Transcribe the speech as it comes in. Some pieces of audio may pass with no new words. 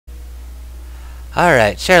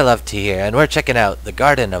Alright, Share Love Tea here, and we're checking out The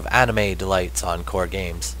Garden of Anime Delights on Core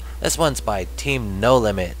Games. This one's by Team No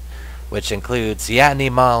Limit, which includes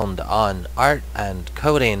Yatni Mound on art and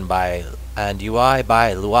coding by and UI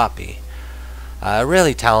by Luapi. A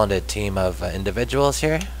really talented team of individuals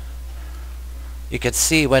here. You can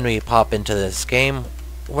see when we pop into this game,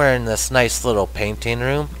 we're in this nice little painting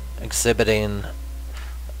room, exhibiting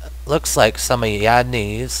looks like some of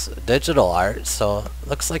Yadni's digital art, so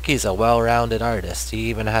looks like he's a well-rounded artist. He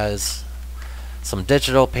even has some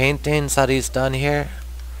digital paintings that he's done here.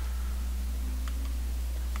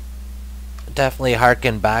 Definitely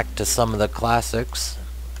harken back to some of the classics.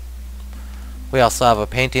 We also have a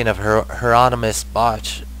painting of Hieronymus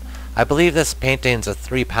Bosch. I believe this painting's a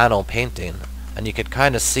 3-panel painting, and you could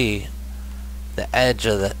kind of see the edge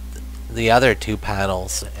of the other 2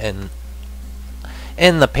 panels in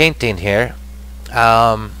the painting here.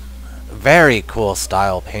 Very cool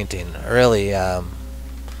style painting. Really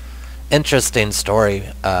interesting story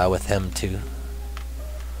with him too.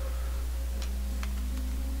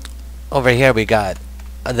 Over here we got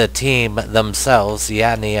the team themselves,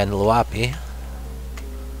 Yatni and Luapi.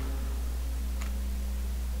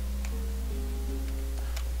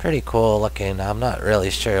 Pretty cool looking. I'm not really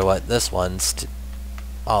sure what this one's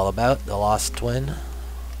all about, the Lost Twin.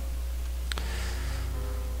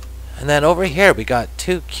 And then over here we got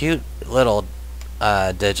 2 cute little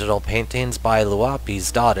digital paintings by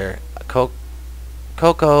Luapi's daughter, Coco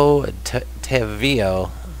Tevio.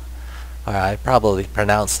 I probably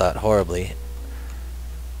pronounced that horribly.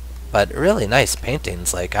 But really nice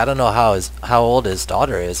paintings. Like, I don't know how old his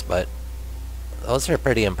daughter is, but those are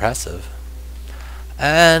pretty impressive.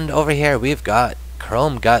 And over here we've got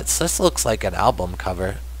Chrome Guts. This looks like an album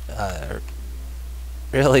cover.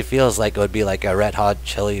 Really feels like it would be like a Red Hot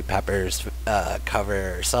Chili Peppers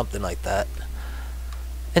cover or something like that.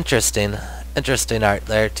 Interesting art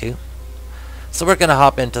there too. So we're gonna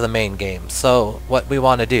hop into the main game. So what we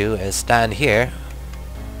want to do is stand here,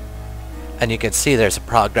 and you can see there's a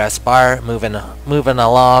progress bar moving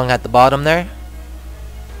along at the bottom there.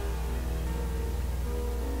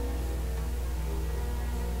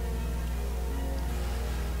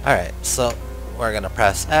 Alright, so we're gonna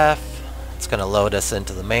press F. It's going to load us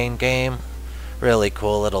into the main game. Really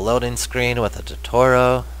cool little loading screen with a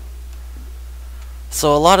Totoro.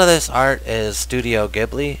 So a lot of this art is Studio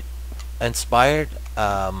Ghibli inspired.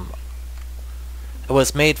 It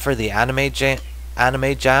was made for the Anime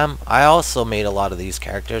Jam. I also made a lot of these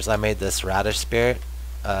characters. I made this Radish Spirit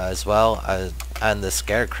as well, and the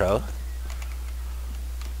Scarecrow.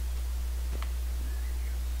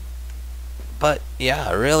 But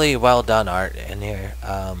yeah, really well done art in here.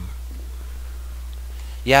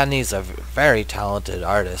 Yatni's a very talented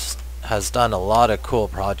artist, has done a lot of cool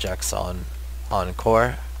projects on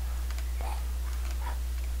Core.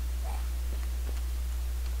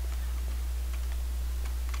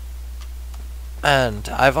 And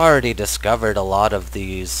I've already discovered a lot of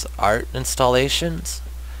these art installations,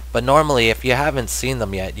 but normally if you haven't seen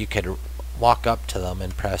them yet, you could walk up to them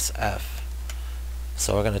and press F.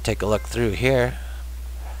 So we're going to take a look through here.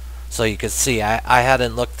 So you can see I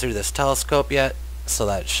hadn't looked through this telescope yet, so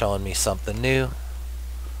that's showing me something new.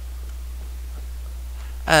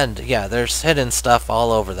 And yeah, there's hidden stuff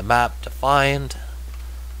all over the map to find.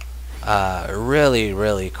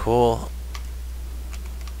 Really cool.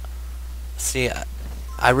 See,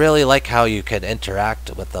 I really like how you could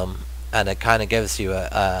interact with them, and it kind of gives you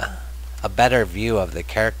a better view of the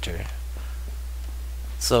character.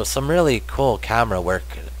 So some really cool camera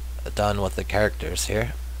work done with the characters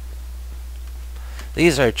here.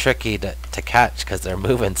 These are tricky to catch because they're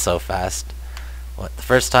moving so fast. The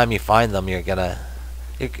first time you find them, you're gonna,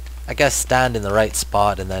 I guess, stand in the right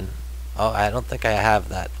spot, and then, oh, I don't think I have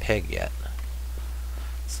that pig yet.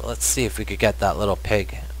 So let's see if we could get that little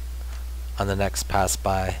pig on the next pass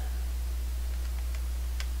by.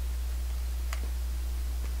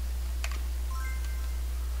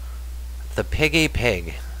 The piggy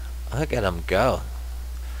pig. Look at him go.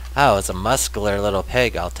 Oh, it's a muscular little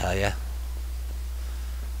pig, I'll tell you.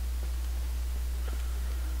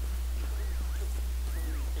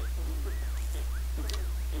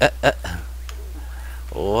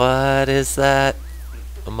 What is that?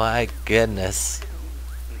 My goodness.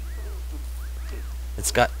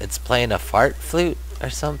 It's playing a fart flute or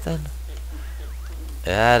something?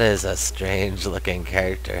 That is a strange looking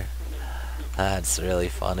character. That's really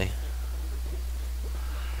funny.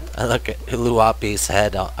 And look at Luapi's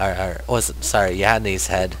head, sorry, Yatni's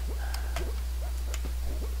head.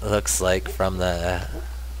 Looks like from the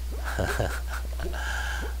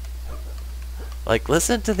Like,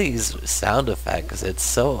 listen to these sound effects. It's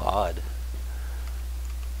so odd.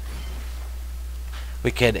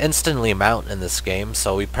 We can instantly mount in this game,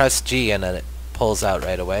 so we press G and then it pulls out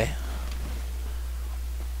right away.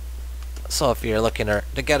 So if you're looking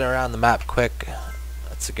to get around the map quick,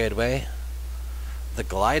 that's a good way. The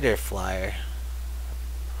glider flyer.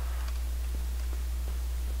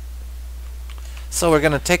 So we're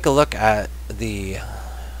going to take a look at the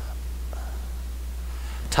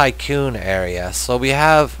tycoon area. So we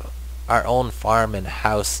have our own farm and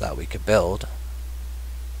house that we could build,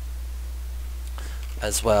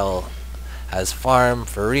 as well as farm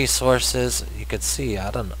for resources. You could see,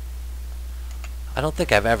 I don't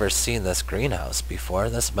think I've ever seen this greenhouse before.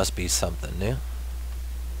 This must be something new.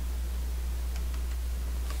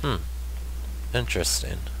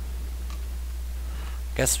 Interesting.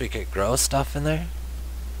 Guess we could grow stuff in there.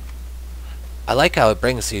 I like how it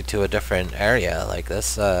brings you to a different area like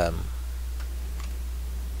this. Yeah,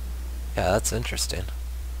 that's interesting.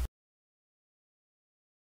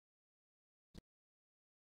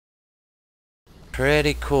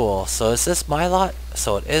 Pretty cool. So is this my lot?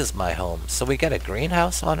 So it is my home. So we get a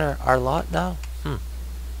greenhouse on our lot now?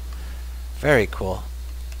 Very cool.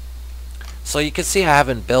 So you can see I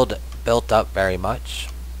haven't built up very much.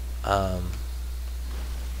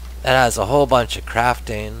 It has a whole bunch of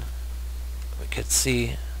crafting. We could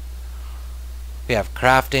see we have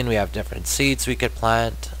crafting, we have different seeds we could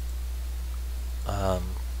plant.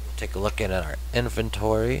 Take a look at our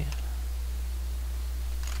inventory.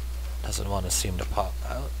 Doesn't want to seem to pop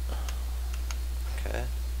out. Okay.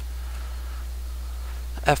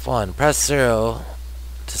 F1, press 0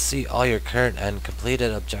 to see all your current and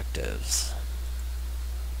completed objectives.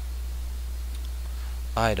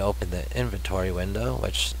 I'd open the inventory window,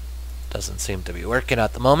 which doesn't seem to be working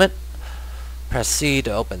at the moment. Press C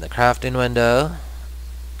to open the crafting window.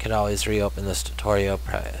 You can always reopen this tutorial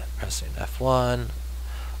pressing F1.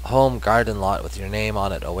 A home garden lot with your name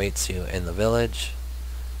on it awaits you in the village.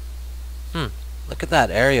 Look at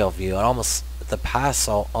that aerial view. The paths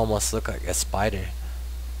almost look like a spider.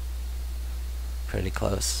 Pretty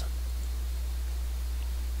close.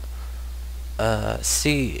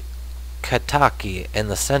 See Kataki in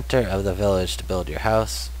the center of the village to build your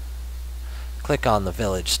house. Click on the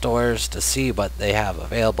village stores to see what they have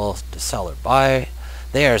available to sell or buy.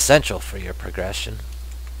 They are essential for your progression.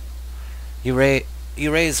 You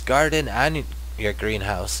raise garden and your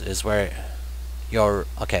greenhouse is where your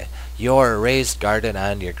raised garden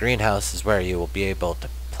and your greenhouse is where you will be able to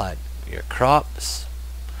plant your crops.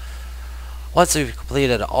 Once you've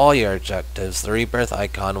completed all your objectives, the rebirth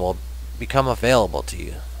icon will become available to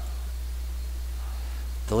you.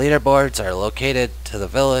 The leaderboards are located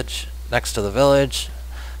next to the village.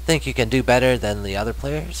 Think you can do better than the other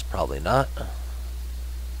players? Probably not.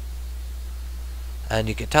 And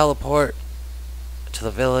you can teleport to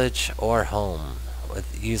the village or home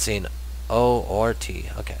with using O or T.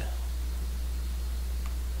 Okay.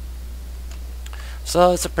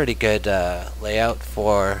 So it's a pretty good layout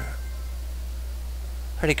for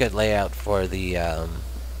the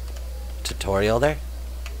tutorial there.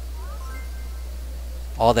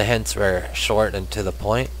 All the hints were short and to the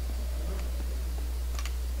point.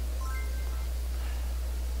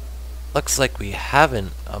 Looks like we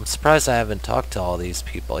haven't. I'm surprised I haven't talked to all these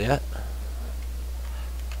people yet.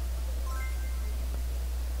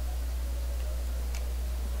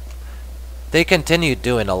 They continued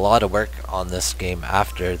doing a lot of work on this game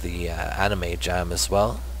after the Anime Jam as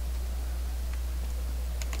well.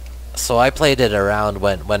 So I played it around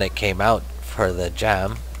when it came out for the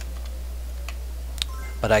Jam.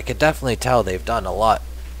 But I could definitely tell they've done a lot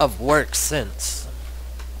of work since.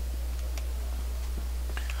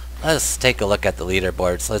 Let's take a look at the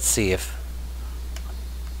leaderboards. Let's see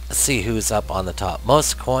who's up on the top.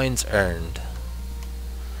 Most coins earned.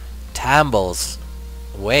 Tamble's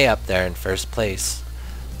way up there in first place.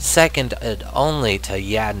 Second only to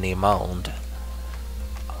Yadni Mound,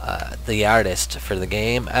 the artist for the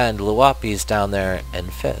game, and Luwapi's down there in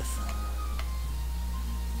 5th.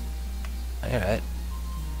 Alright.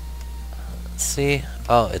 Let's see.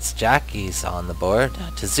 Oh, it's Jackie's on the board.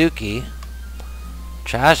 Tezuki.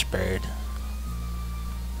 Trashbird.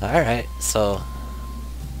 Alright, so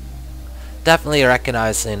definitely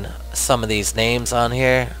recognizing some of these names on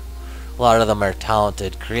here. A lot of them are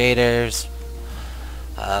talented creators.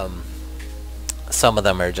 Some of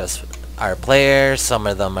them are just our players. Some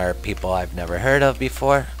of them are people I've never heard of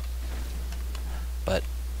before. But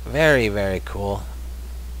very, very cool.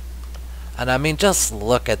 And I mean, just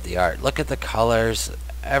look at the art. Look at the colors,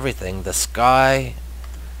 everything. The sky.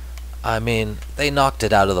 I mean, they knocked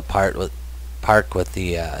it out of the park with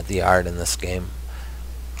the art in this game.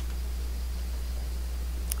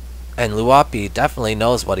 And Luapi definitely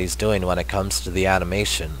knows what he's doing when it comes to the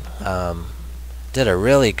animation. Did a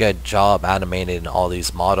really good job animating all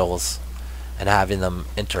these models and having them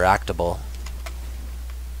interactable.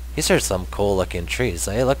 These are some cool looking trees.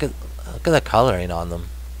 Hey, look at the coloring on them.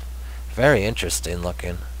 Very interesting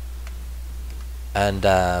looking. And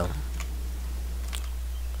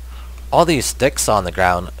all these sticks on the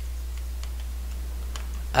ground.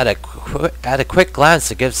 At a quick glance,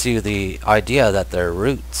 it gives you the idea that they're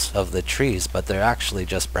roots of the trees, but they're actually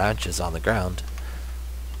just branches on the ground.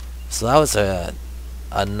 So that was a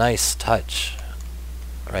nice touch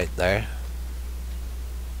right there.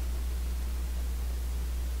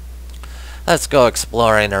 Let's go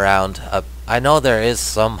exploring around. I know there is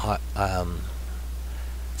some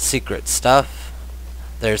secret stuff.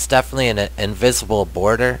 There's definitely an invisible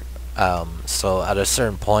border, so at a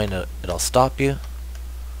certain point it'll stop you.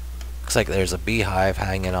 Looks like there's a beehive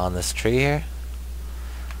hanging on this tree here.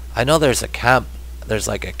 I know there's a camp. There's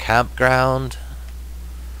like a campground.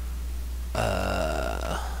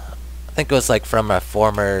 I think it was like from a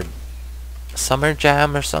former summer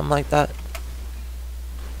jam or something like that.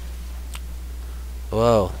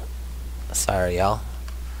 Whoa. Sorry, y'all.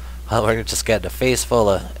 Well, we're just getting a face full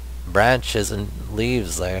of branches and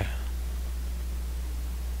leaves there.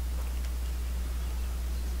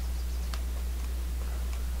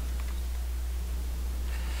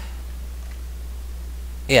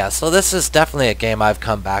 Yeah, so this is definitely a game I've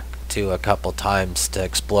come back to a couple times to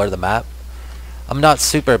explore the map. I'm not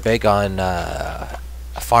super big on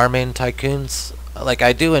farming tycoons. Like,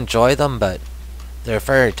 I do enjoy them, but they're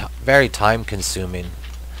very time consuming,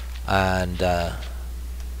 and I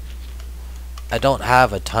don't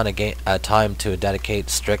have a ton of time to dedicate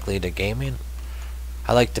strictly to gaming.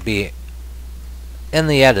 I like to be in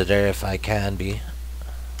the editor if I can be.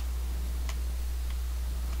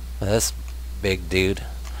 This big dude,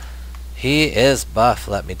 he is buff,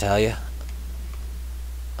 let me tell you.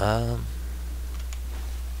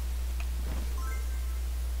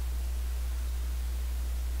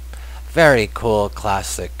 Very cool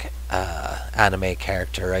classic anime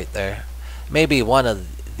character right there. Maybe one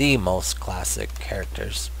of the most classic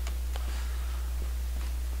characters.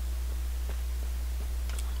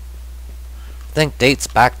 I think dates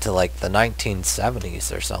back to like the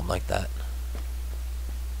 1970s or something like that.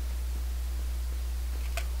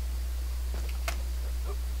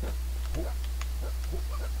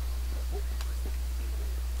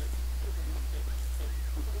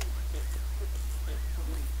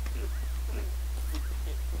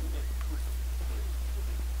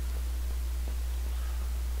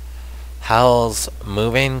 Howl's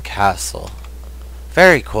Moving Castle.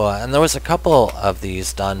 Very cool, and there was a couple of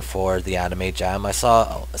these done for the Anime Jam. I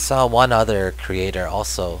saw one other creator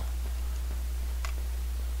also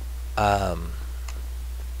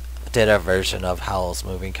did a version of Howl's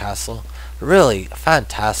Moving Castle. Really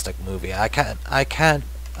fantastic movie. I can't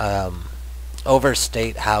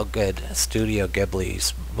overstate how good Studio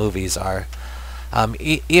Ghibli's movies are.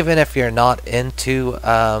 Even if you're not into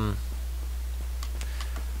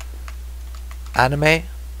anime,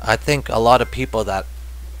 I think a lot of people that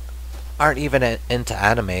aren't even into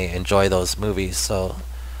anime enjoy those movies. So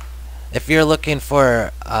if you're looking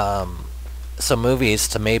for some movies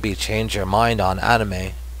to maybe change your mind on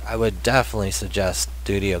anime, I would definitely suggest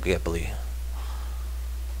Studio Ghibli.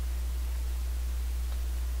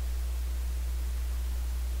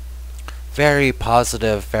 Very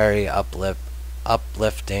positive, very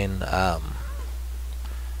uplifting.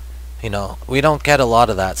 You know, we don't get a lot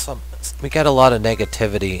of that. We get a lot of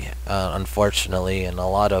negativity, unfortunately, and a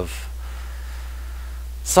lot of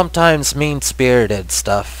sometimes mean-spirited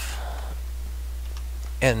stuff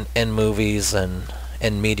in movies and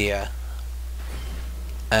in media.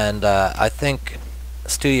 And I think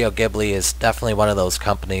Studio Ghibli is definitely one of those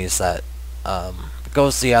companies that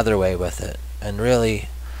goes the other way with it and really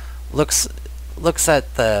looks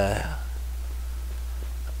at the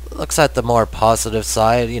more positive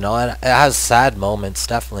side, you know, and it has sad moments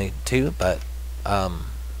definitely too, but on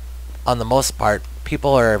the most part,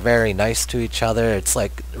 people are very nice to each other. It's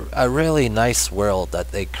like a really nice world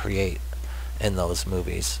that they create in those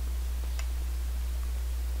movies.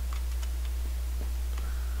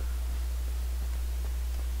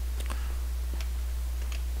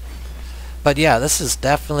 But yeah, this is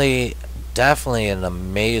definitely an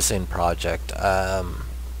amazing project.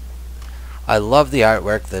 I love the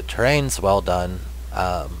artwork. The terrain's well done.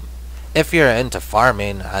 If you're into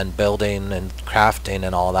farming and building and crafting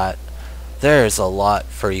and all that, there's a lot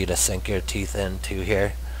for you to sink your teeth into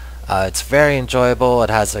here. It's very enjoyable. It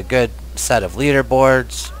has a good set of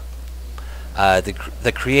leaderboards.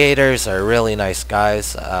 The creators are really nice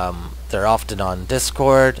guys. They're often on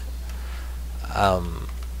Discord. Um,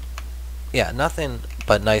 yeah, nothing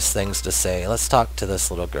but nice things to say. Let's talk to this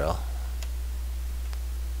little girl.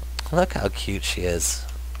 Look how cute she is.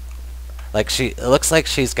 Like it looks like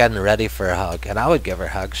she's getting ready for a hug, and I would give her a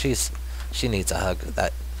hug. She needs a hug.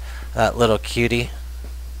 That little cutie.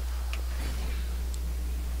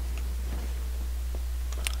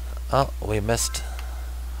 Oh, we missed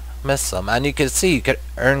some, and you can see you could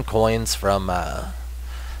earn coins from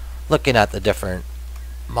looking at the different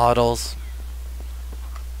models.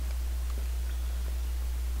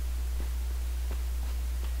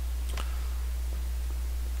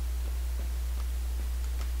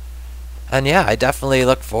 And yeah, I definitely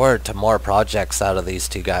look forward to more projects out of these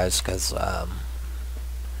two guys, because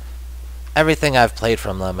everything I've played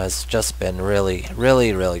from them has just been really,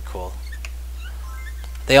 really, really cool.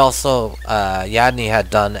 They also, Yadni had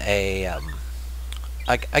done a,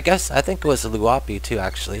 I think it was Luapi too,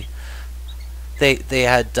 actually. They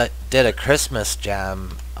had did a Christmas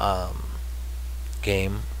Jam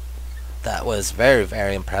game that was very,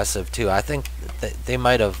 very impressive too. I think they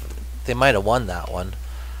might have won that one.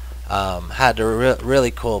 Had a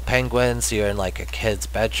really cool penguins. You're in like a kid's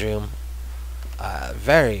bedroom.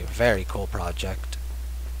 Very, very cool project.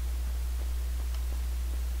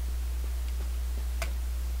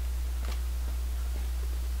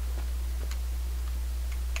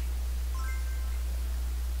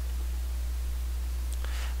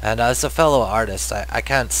 And as a fellow artist, I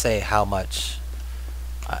can't say how much,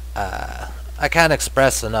 I can't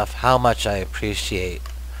express enough how much I appreciate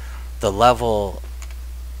the level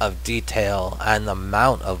of detail and the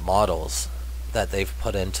amount of models that they've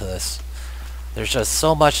put into this. There's just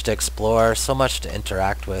so much to explore, so much to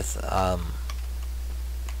interact with.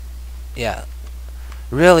 Yeah,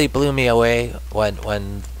 really blew me away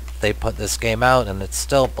when they put this game out, and it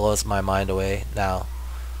still blows my mind away now.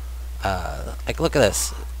 Like, look at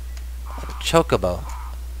this. Chocobo.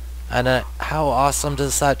 And how awesome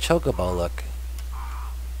does that Chocobo look?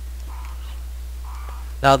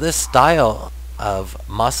 Now this style of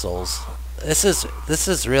muscles, this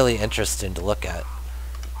is really interesting to look at.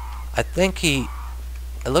 I think it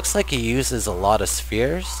looks like he uses a lot of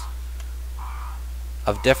spheres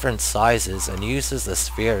of different sizes and uses the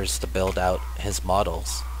spheres to build out his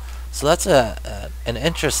models. So that's an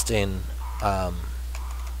interesting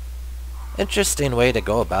interesting way to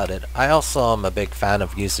go about it. I also am a big fan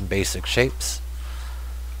of using basic shapes.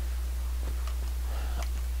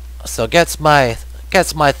 So gets my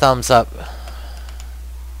thumbs up.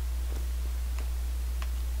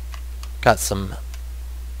 Got some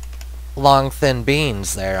long thin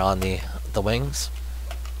beans there on the wings.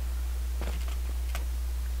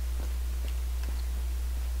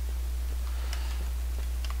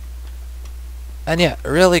 And yeah,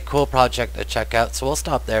 really cool project to check out. So we'll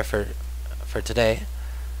stop there for today.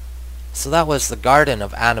 So that was the Garden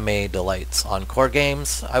of Anime Delights on Core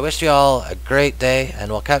Games. I wish you all a great day,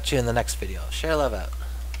 and we'll catch you in the next video. Share love out.